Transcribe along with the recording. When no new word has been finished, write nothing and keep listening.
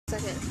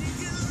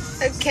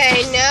second.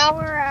 Okay, now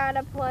we're at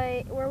a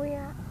place. Where are we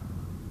at?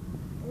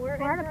 We're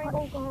entering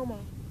Oklahoma.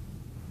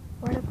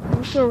 We're at a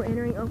place where we're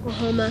entering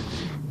Oklahoma,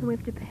 and we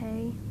have to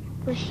pay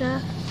for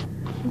stuff.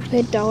 We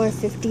paid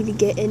 $1.50 to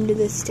get into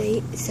the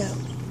state, so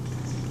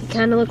it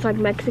kind of looks like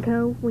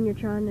Mexico when you're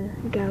trying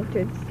to go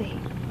to the state.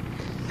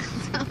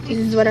 This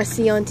is what I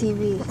see on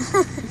TV.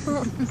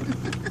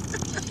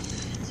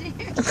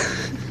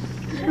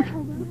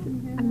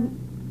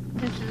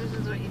 This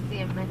is what you see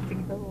in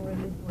Mexico, or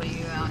this is what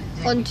you out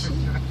And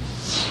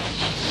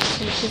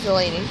she's a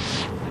lady.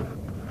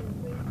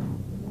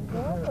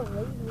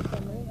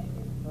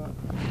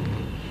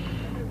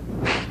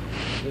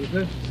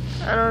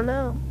 I don't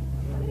know.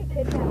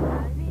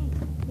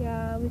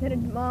 Yeah, we could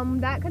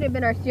have. That could have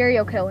been our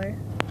serial killer.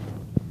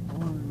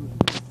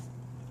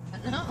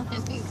 No,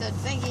 he said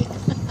thank you.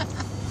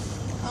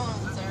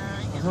 Oh,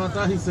 sorry. That's what I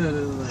thought he said.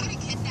 It was like,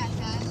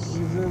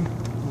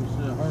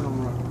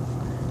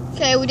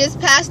 Okay, we just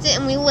passed it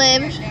and we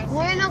lived.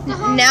 We're in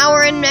Oklahoma. Now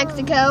we're in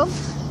Mexico.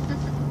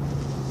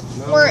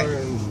 where?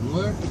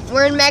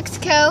 We're in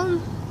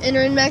Mexico.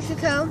 Entering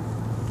Mexico.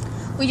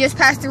 We just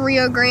passed the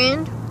Rio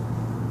Grande.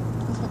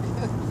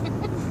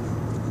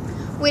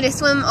 We had to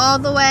swim all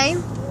the way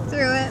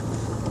through it.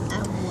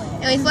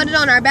 And we floated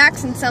on our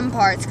backs in some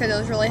parts because it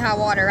was really high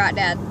water, right,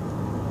 Dad?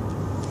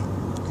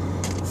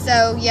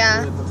 So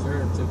yeah.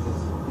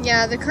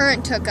 Yeah, the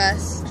current took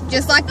us.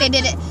 Just like they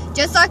did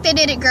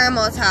at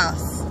Grandma's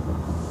house.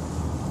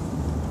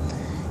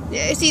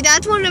 See,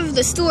 that's one of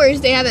the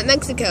stores they have in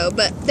Mexico,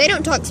 but they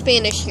don't talk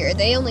Spanish here.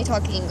 They only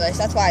talk English.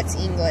 That's why it's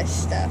English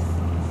stuff.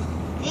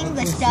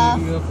 English stuff.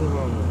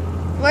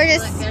 We're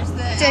just Look, there's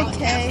the JK.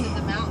 outcast of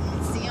the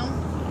mountains. See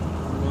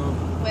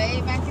them?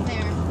 Way back in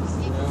there.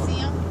 See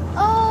them?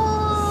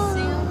 Oh.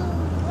 See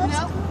them?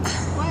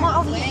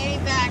 Nope. Way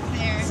back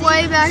there.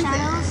 Way back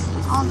there.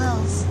 All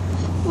those.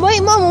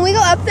 Wait, Mom, when we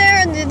go up there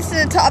and this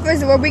is the top,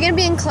 are we gonna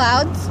be in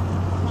clouds?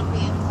 Won't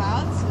be in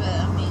clouds, but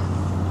I mean,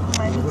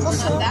 Might be they're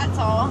closer. not that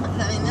tall.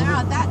 I mean, they're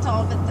not that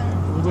tall, but they're.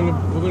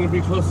 We're gonna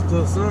be closer to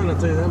the sun. I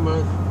tell you that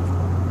much.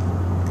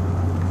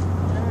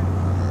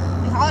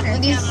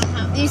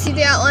 Do you see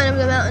the outline of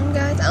the mountain,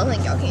 guys? I don't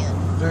think y'all can.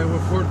 Okay,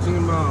 we're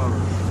 14 miles.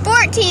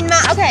 14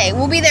 miles. Okay,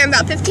 we'll be there in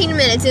about 15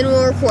 minutes and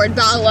we'll record.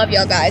 But I love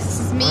y'all guys. This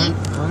is me.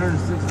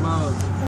 106 miles.